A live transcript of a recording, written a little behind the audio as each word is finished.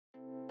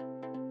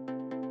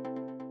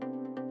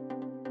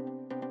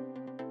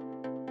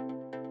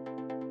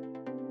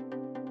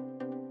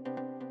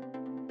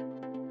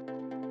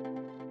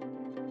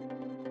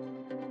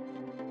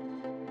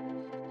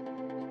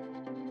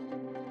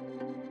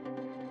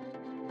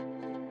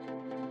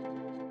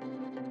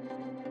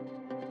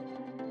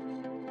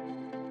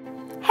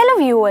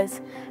viewers,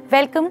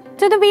 welcome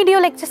to the video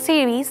lecture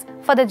series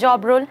for the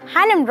job role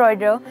Hand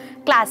Embroiderer,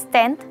 Class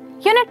 10th,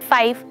 Unit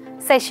 5,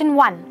 Session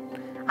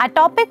 1. Our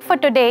topic for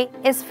today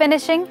is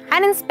finishing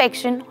and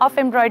inspection of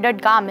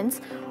embroidered garments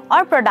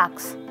or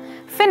products.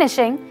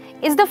 Finishing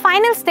is the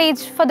final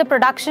stage for the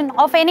production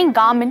of any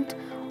garment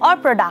or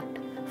product.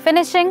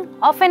 Finishing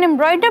of an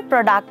embroidered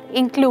product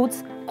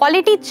includes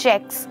quality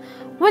checks,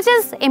 which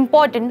is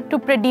important to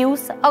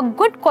produce a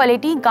good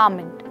quality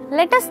garment.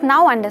 Let us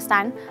now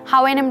understand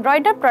how an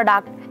embroidered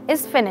product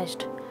is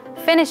finished.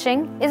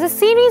 Finishing is a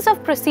series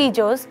of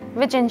procedures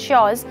which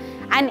ensures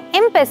an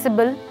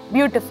impeccable,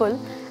 beautiful,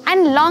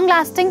 and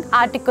long-lasting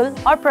article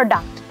or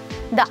product.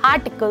 The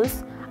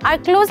articles are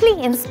closely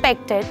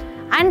inspected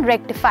and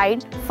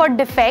rectified for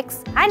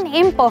defects and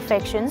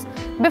imperfections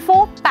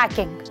before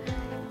packing.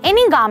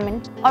 Any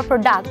garment or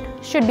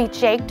product should be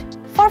checked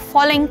for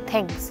following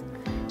things: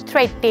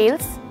 thread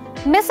tails,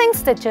 missing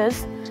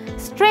stitches,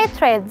 stray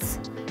threads,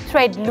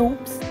 thread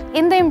loops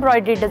in the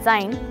embroidery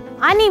design,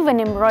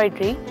 uneven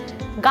embroidery,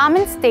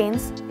 garment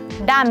stains,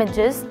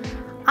 damages,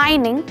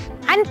 ironing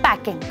and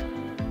packing.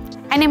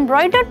 An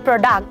embroidered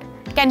product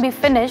can be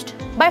finished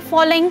by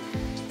following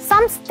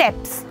some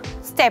steps.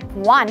 Step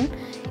 1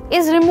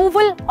 is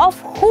removal of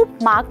hoop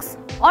marks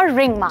or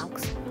ring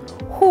marks.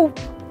 Hoop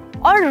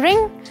or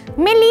ring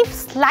may leave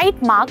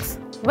slight marks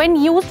when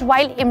used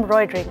while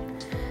embroidering.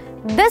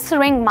 This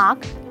ring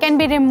mark can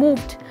be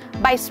removed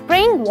by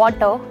spraying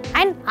water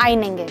and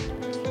ironing it.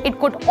 It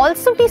could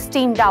also be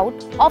steamed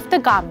out of the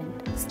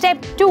garment.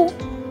 Step 2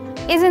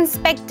 is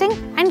inspecting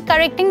and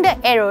correcting the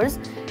errors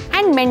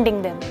and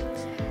mending them.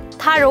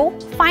 Thorough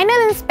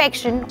final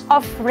inspection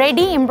of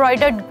ready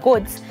embroidered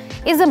goods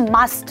is a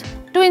must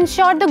to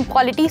ensure the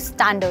quality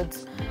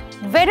standards.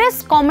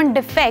 Various common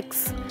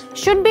defects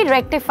should be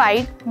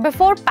rectified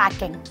before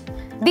packing.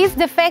 These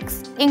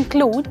defects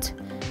include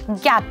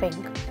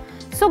gapping.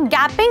 So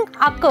gapping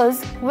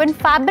occurs when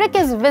fabric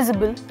is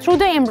visible through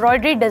the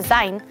embroidery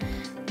design.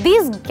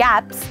 These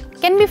gaps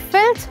can be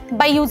filled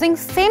by using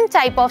same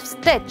type of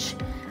stitch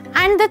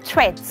and the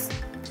threads.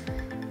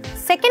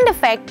 Second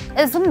defect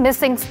is a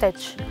missing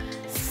stitch.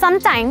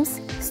 Sometimes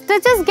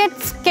stitches get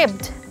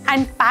skipped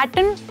and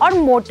pattern or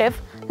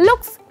motif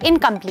looks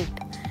incomplete.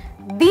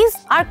 These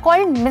are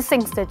called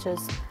missing stitches.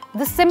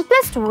 The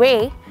simplest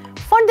way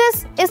for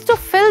this is to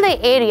fill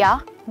the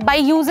area by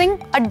using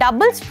a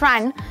double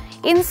strand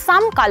in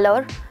some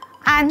color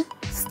and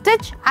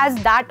stitch as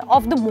that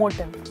of the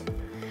motif.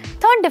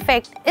 Third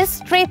defect is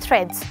stray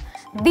threads.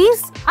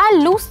 These are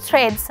loose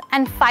threads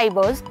and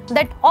fibers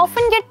that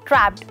often get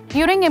trapped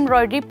during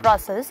embroidery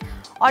process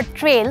or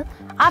trail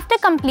after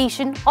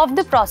completion of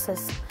the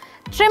process.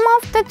 Trim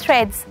off the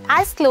threads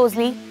as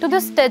closely to the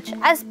stitch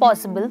as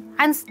possible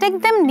and stick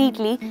them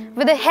neatly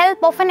with the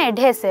help of an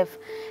adhesive.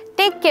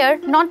 Take care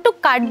not to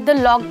cut the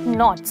locked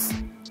knots.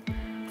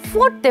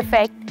 Fourth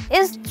defect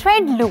is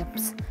thread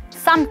loops.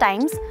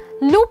 Sometimes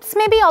loops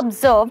may be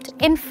observed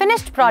in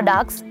finished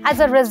products as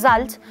a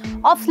result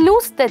of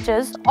loose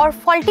stitches or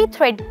faulty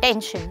thread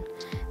tension.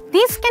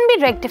 These can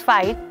be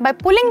rectified by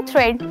pulling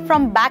thread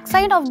from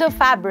backside of the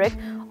fabric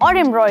or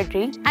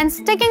embroidery and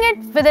sticking it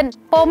with a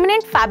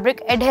permanent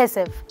fabric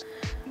adhesive.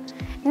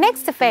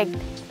 Next defect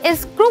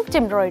is crooked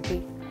embroidery.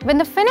 When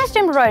the finished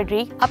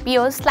embroidery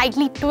appears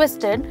slightly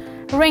twisted,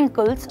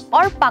 wrinkles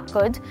or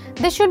puckered,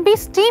 they should be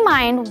steam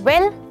ironed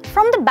well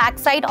from the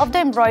backside of the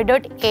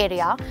embroidered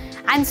area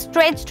and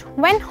stretched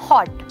when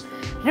hot.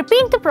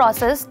 Repeat the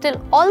process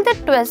till all the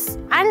twists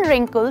and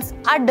wrinkles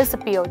are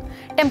disappeared.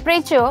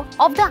 Temperature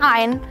of the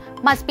iron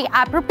must be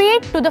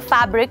appropriate to the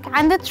fabric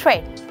and the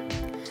thread.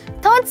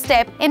 Third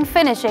step in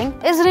finishing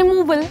is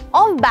removal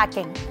of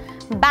backing.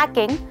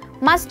 Backing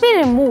must be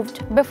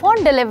removed before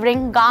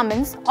delivering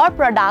garments or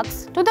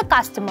products to the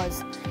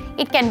customers.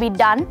 It can be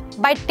done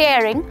by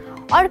tearing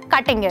or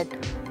cutting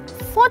it.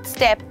 Fourth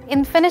step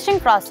in finishing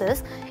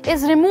process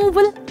is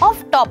removal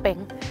of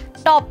topping.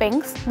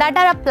 Toppings that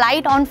are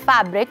applied on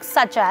fabrics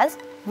such as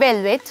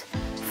velvet,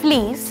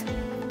 fleece,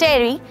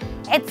 terry,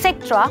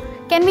 etc.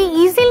 can be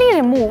easily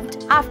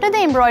removed after the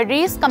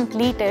embroidery is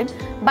completed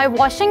by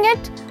washing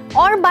it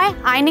or by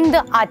ironing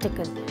the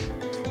article.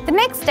 The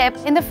next step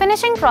in the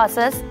finishing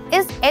process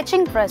is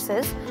etching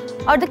process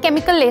or the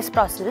chemical lace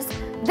process.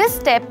 This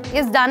step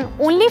is done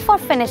only for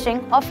finishing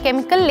of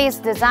chemical lace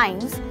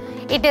designs.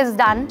 It is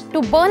done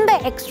to burn the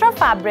extra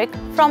fabric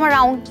from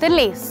around the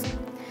lace.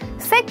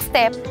 Sixth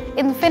step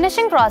in the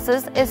finishing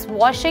process is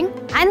washing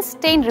and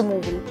stain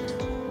removal.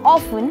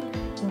 Often,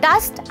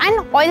 dust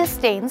and oil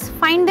stains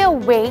find their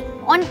way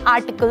on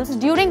articles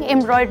during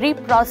embroidery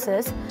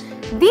process.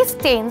 These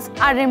stains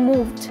are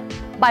removed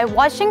by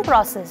washing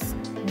process.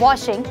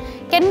 Washing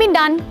can be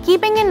done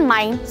keeping in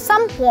mind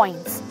some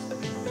points.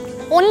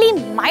 Only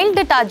mild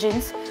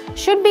detergents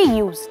should be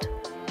used.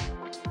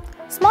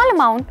 Small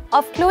amount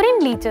of chlorine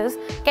bleaches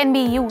can be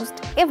used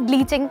if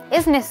bleaching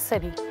is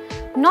necessary.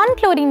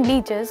 Non-chlorine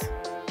bleaches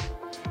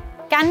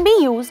can be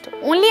used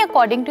only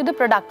according to the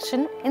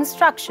production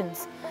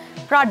instructions.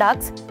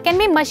 Products can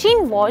be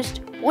machine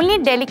washed only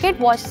delicate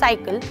wash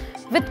cycle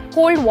with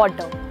cold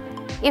water.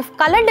 If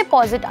color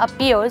deposit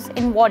appears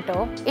in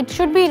water, it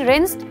should be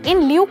rinsed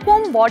in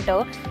lukewarm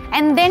water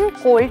and then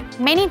cooled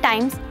many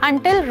times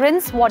until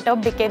rinse water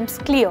becomes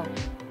clear.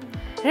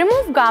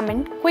 Remove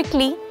garment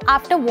quickly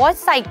after wash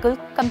cycle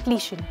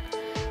completion.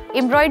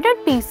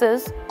 Embroidered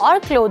pieces or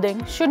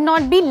clothing should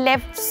not be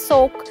left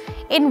soaked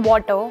in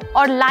water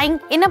or lying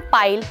in a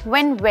pile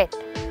when wet.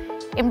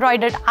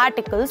 Embroidered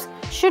articles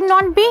should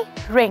not be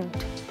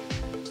wringed.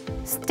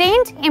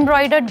 Stained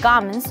embroidered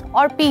garments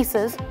or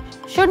pieces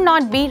should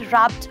not be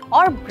rubbed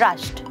or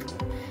brushed.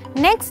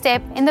 Next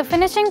step in the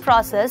finishing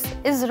process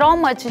is raw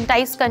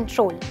merchandise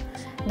control.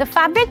 The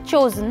fabric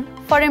chosen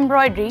for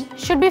embroidery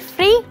should be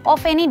free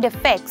of any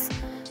defects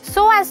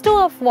so as to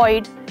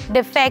avoid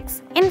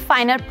defects in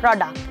final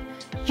product.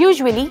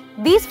 Usually,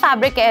 these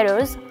fabric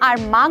errors are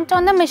marked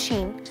on the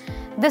machine.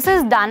 This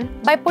is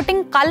done by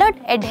putting colored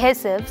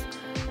adhesives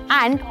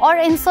and or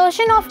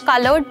insertion of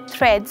colored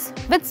threads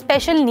with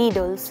special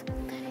needles.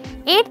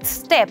 8th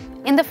step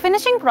in the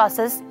finishing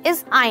process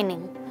is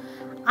ironing.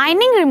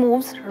 Ironing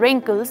removes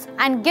wrinkles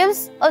and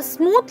gives a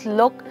smooth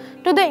look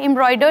to the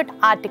embroidered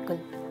article.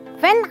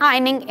 When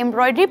ironing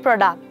embroidery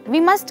product, we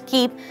must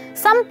keep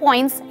some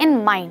points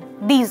in mind.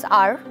 These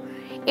are: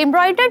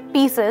 embroidered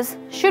pieces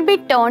should be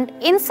turned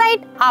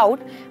inside out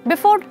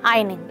before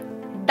ironing.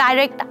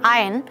 Direct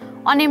iron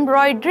on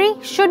embroidery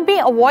should be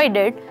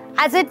avoided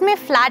as it may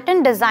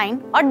flatten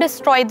design or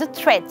destroy the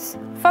threads.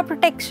 For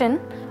protection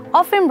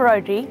of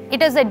embroidery,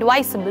 it is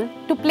advisable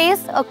to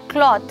place a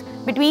cloth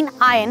between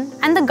iron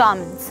and the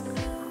garments.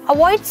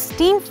 Avoid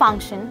steam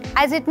function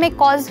as it may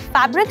cause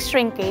fabric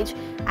shrinkage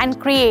and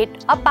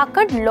create a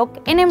puckered look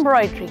in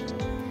embroidery.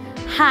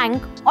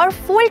 Hang or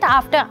fold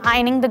after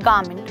ironing the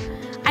garment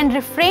and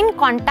refrain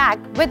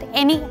contact with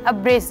any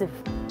abrasive.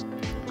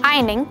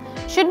 Ironing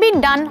should be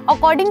done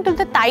according to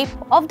the type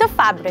of the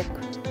fabric.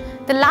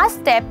 The last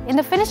step in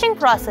the finishing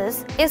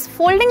process is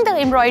folding the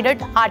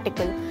embroidered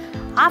article.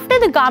 After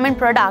the garment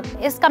product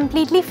is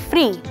completely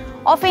free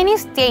of any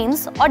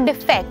stains or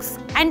defects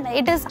and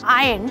it is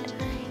ironed,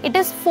 it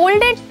is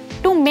folded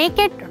to make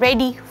it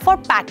ready for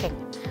packing.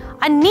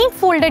 A neat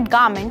folded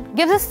garment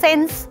gives a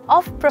sense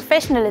of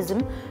professionalism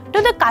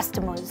to the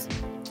customers.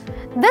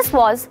 This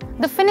was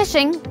the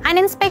finishing and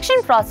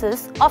inspection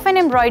process of an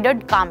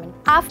embroidered garment.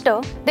 After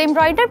the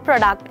embroidered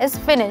product is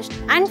finished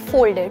and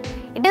folded,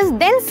 it is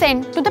then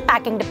sent to the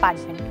packing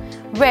department,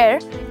 where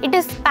it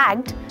is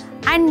packed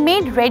and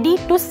made ready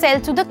to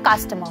sell to the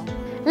customer.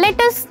 Let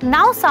us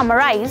now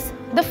summarize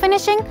the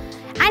finishing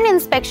and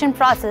inspection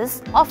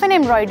process of an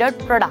embroidered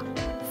product.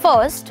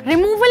 First,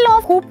 removal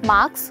of hoop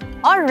marks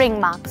or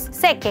ring marks.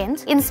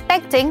 Second,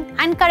 inspecting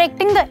and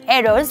correcting the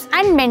errors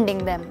and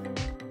mending them.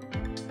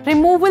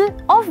 Removal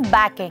of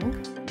backing.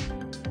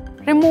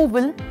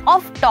 Removal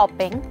of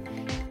topping.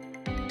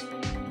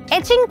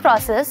 Etching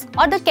process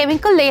or the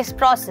chemical lace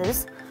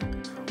process.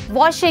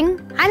 Washing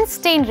and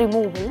stain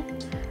removal.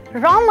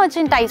 Raw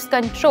merchandise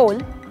control.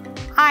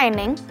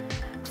 Ironing.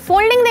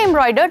 Folding the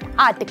embroidered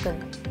article.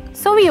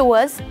 So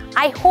viewers,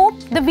 I hope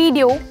the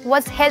video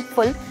was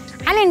helpful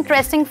and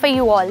interesting for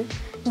you all.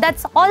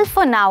 That's all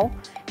for now.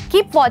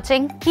 Keep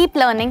watching, keep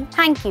learning.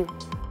 Thank you.